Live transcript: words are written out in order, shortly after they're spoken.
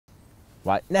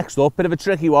Right, next up, bit of a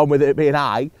tricky one with it being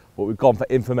high, but we've gone for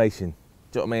information.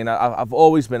 Do you know what I mean? I've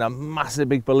always been a massive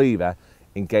big believer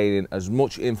in gaining as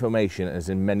much information as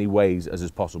in many ways as is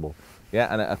possible.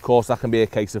 Yeah, and of course that can be a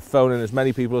case of phoning as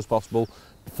many people as possible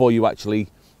before you actually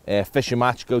fish a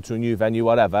match, go to a new venue,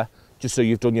 whatever, just so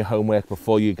you've done your homework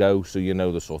before you go, so you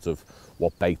know the sort of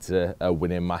what baits are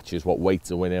winning matches, what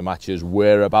weights are winning matches,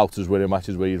 whereabouts is winning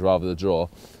matches, where you'd rather the draw,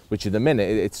 which at the minute,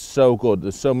 it's so good.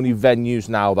 There's so many venues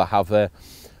now that have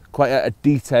quite a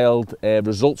detailed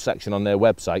results section on their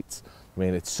websites. I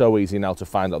mean, it's so easy now to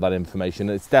find out that information.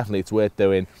 It's worth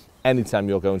doing anytime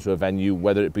you're going to a venue,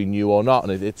 whether it be new or not,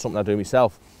 and it's something I do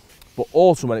myself. But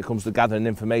also when it comes to gathering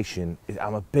information,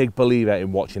 I'm a big believer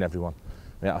in watching everyone.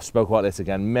 I mean, I've spoken about this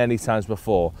again many times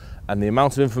before, and the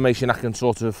amount of information I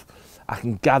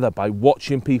can gather by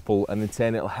watching people, and in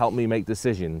turn it'll help me make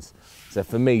decisions. So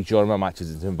for me, during my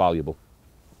matches, it's invaluable.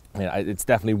 I mean, it's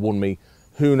definitely won me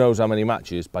who knows how many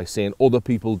matches by seeing other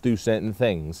people do certain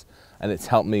things, and it's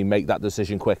helped me make that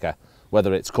decision quicker,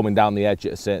 whether it's coming down the edge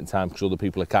at a certain time because other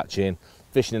people are catching,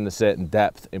 fishing in a certain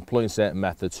depth, employing certain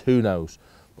methods, who knows.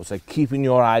 But so keeping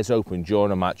your eyes open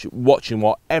during a match, watching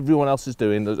what everyone else is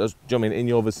doing, in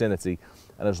your vicinity,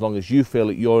 and as long as you feel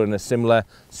that you're in a similar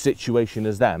situation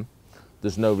as them,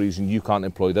 there's no reason you can't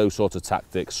employ those sorts of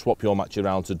tactics, swap your match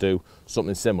around to do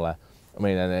something similar. I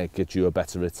mean, and it gives you a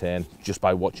better return just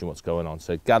by watching what's going on.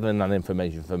 So gathering that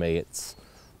information for me, it's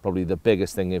probably the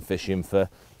biggest thing in fishing for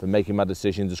making my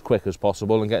decisions as quick as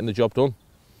possible and getting the job done.